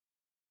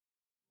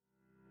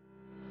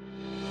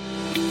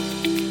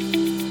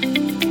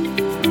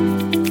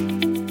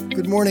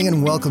morning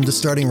and welcome to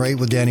Starting Right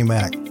with Danny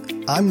Mac.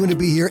 I'm going to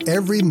be here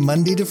every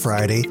Monday to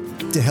Friday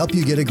to help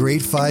you get a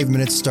great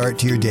 5-minute start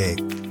to your day.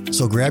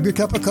 So grab your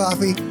cup of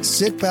coffee,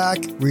 sit back,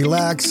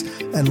 relax,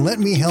 and let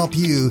me help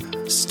you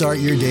start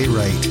your day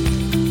right.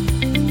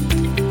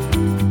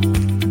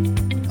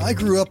 I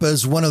grew up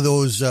as one of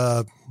those,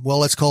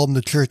 let's call them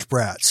the church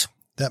brats.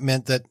 That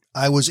meant that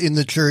I was in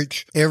the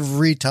church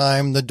every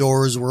time the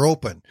doors were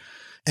open.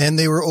 And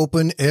they were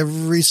open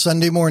every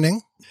Sunday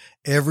morning,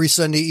 every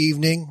Sunday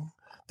evening.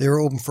 They were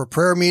open for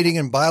prayer meeting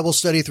and Bible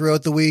study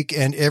throughout the week.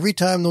 And every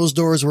time those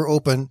doors were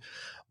open,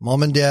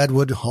 Mom and Dad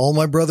would haul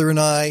my brother and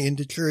I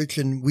into church,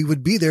 and we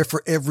would be there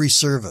for every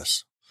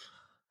service.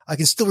 I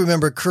can still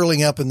remember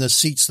curling up in the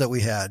seats that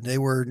we had. They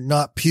were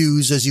not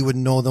pews as you would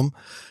know them.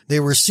 They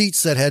were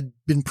seats that had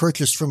been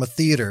purchased from a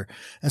theater.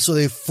 And so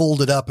they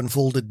folded up and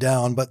folded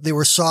down, but they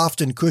were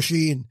soft and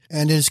cushy.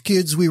 And as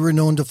kids, we were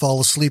known to fall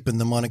asleep in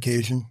them on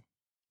occasion.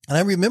 And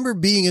I remember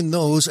being in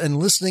those and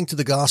listening to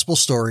the gospel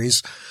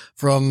stories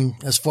from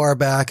as far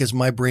back as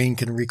my brain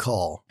can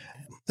recall.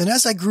 Then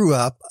as I grew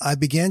up, I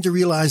began to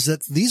realize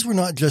that these were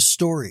not just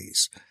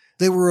stories.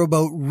 They were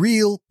about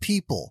real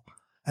people.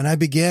 And I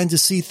began to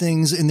see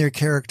things in their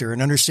character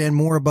and understand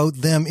more about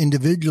them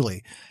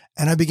individually.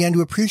 And I began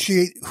to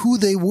appreciate who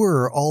they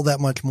were all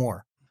that much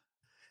more.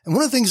 And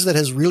one of the things that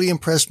has really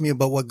impressed me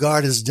about what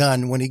God has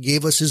done when he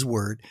gave us his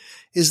word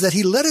is that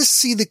he let us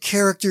see the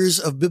characters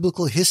of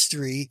biblical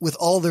history with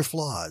all their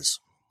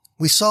flaws.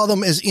 We saw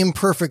them as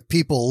imperfect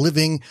people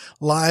living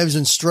lives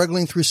and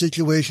struggling through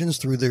situations,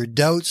 through their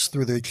doubts,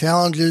 through their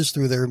challenges,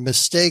 through their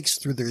mistakes,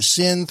 through their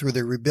sin, through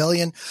their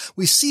rebellion.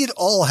 We see it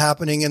all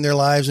happening in their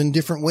lives in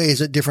different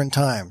ways at different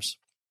times.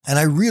 And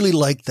I really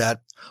like that.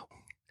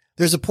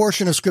 There's a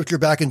portion of scripture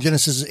back in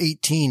Genesis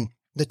 18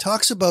 that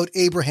talks about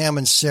Abraham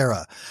and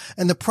Sarah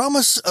and the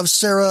promise of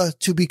Sarah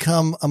to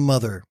become a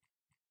mother.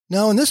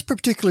 Now, in this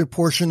particular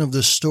portion of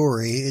the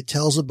story, it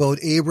tells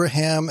about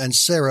Abraham and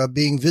Sarah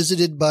being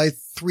visited by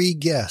 3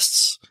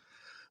 guests.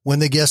 When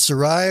the guests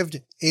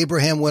arrived,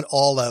 Abraham went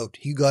all out.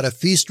 He got a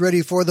feast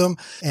ready for them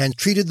and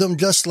treated them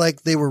just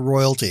like they were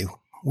royalty,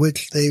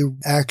 which they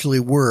actually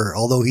were,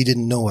 although he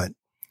didn't know it.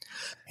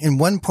 In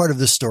one part of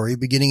the story,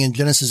 beginning in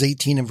Genesis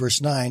 18 and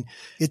verse 9,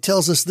 it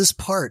tells us this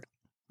part.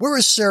 "Where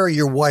is Sarah,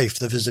 your wife?"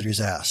 the visitors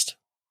asked.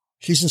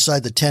 "She's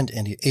inside the tent,"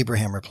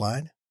 Abraham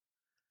replied.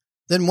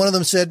 Then one of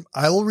them said,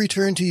 "I will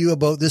return to you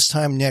about this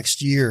time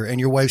next year, and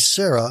your wife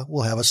Sarah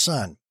will have a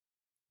son."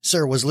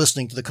 Sarah was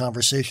listening to the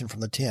conversation from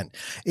the tent.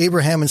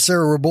 Abraham and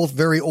Sarah were both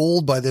very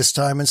old by this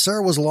time, and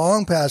Sarah was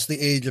long past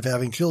the age of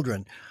having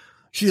children.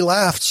 She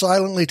laughed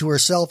silently to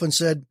herself and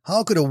said,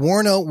 "How could a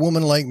worn-out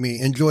woman like me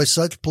enjoy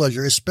such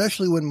pleasure,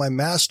 especially when my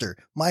master,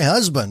 my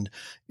husband,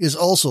 is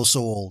also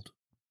so old?"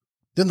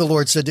 Then the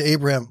Lord said to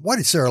Abraham, "Why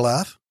did Sarah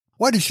laugh?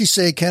 Why did she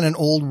say, 'Can an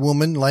old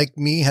woman like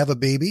me have a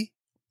baby?'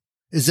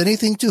 Is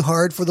anything too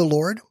hard for the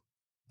Lord?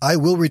 I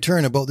will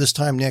return about this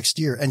time next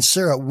year, and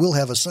Sarah will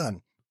have a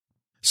son."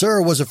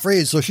 Sarah was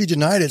afraid, so she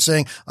denied it,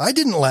 saying, "I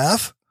didn't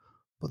laugh."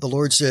 But the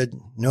Lord said,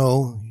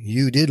 "No,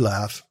 you did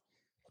laugh."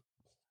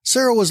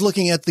 Sarah was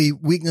looking at the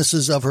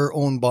weaknesses of her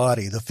own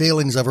body, the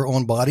failings of her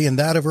own body, and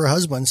that of her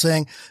husband,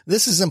 saying,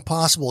 "This is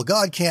impossible.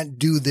 God can't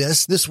do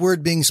this. This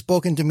word being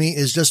spoken to me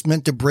is just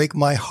meant to break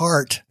my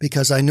heart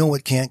because I know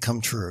it can't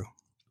come true."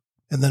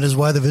 And that is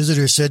why the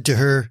visitor said to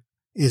her,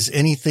 "Is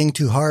anything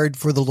too hard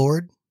for the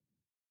Lord?"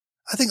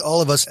 I think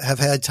all of us have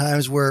had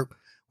times where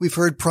we've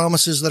heard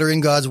promises that are in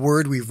God's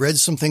word. We've read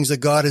some things that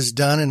God has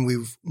done, and we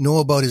know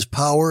about his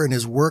power and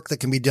his work that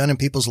can be done in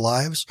people's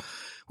lives.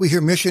 We hear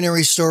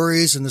missionary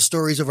stories and the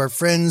stories of our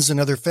friends and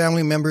other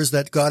family members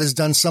that God has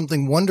done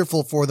something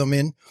wonderful for them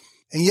in.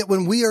 And yet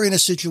when we are in a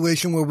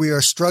situation where we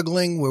are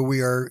struggling, where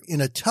we are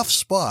in a tough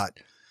spot,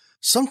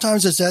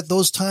 sometimes it's at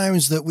those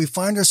times that we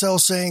find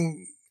ourselves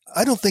saying,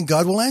 "I don't think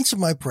God will answer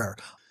my prayer.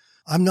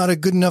 I'm not a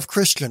good enough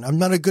Christian. I'm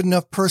not a good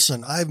enough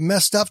person. I've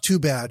messed up too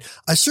bad.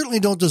 I certainly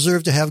don't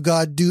deserve to have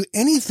God do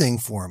anything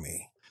for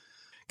me."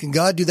 Can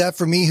God do that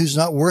for me who's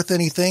not worth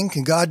anything?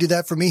 Can God do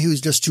that for me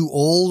who's just too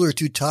old or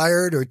too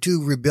tired or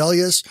too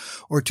rebellious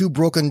or too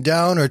broken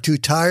down or too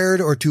tired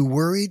or too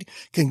worried?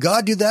 Can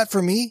God do that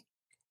for me?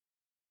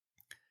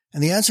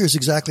 And the answer is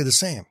exactly the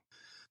same.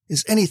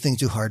 Is anything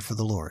too hard for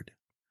the Lord?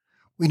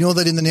 We know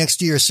that in the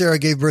next year, Sarah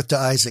gave birth to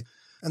Isaac,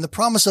 and the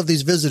promise of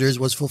these visitors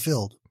was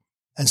fulfilled.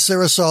 And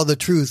Sarah saw the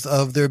truth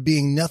of there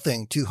being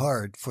nothing too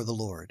hard for the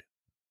Lord.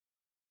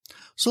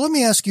 So let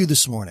me ask you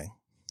this morning,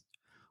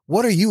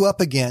 what are you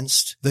up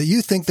against that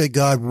you think that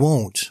God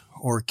won't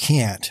or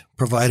can't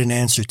provide an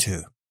answer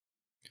to?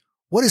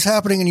 What is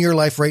happening in your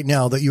life right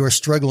now that you are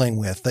struggling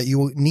with, that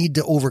you need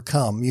to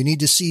overcome? You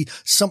need to see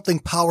something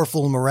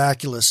powerful and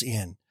miraculous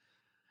in.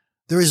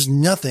 There is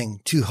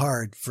nothing too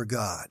hard for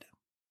God.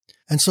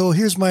 And so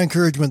here's my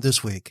encouragement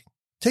this week.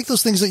 Take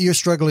those things that you're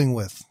struggling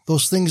with,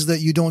 those things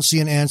that you don't see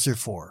an answer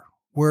for,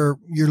 where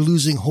you're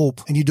losing hope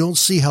and you don't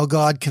see how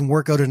God can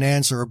work out an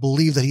answer or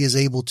believe that he is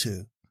able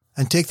to,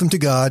 and take them to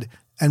God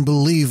and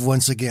believe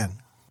once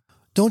again.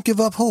 Don't give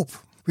up hope.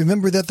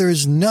 Remember that there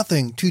is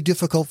nothing too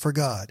difficult for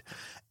God.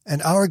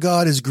 And our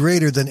God is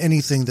greater than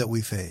anything that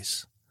we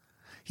face.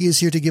 He is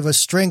here to give us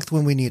strength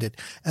when we need it.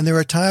 And there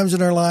are times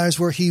in our lives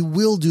where He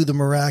will do the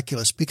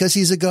miraculous because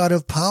He's a God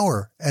of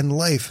power and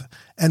life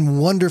and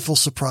wonderful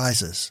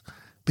surprises,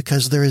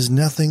 because there is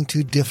nothing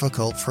too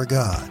difficult for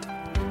God.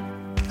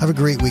 Have a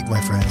great week,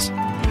 my friends.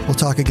 We'll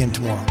talk again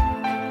tomorrow.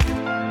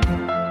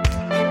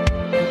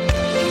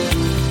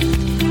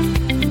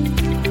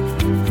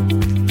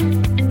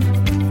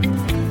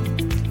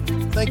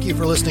 Thank you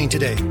for listening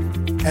today.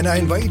 And I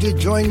invite you to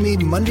join me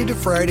Monday to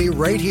Friday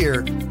right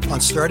here on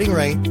Starting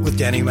Right with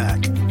Danny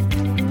Mack.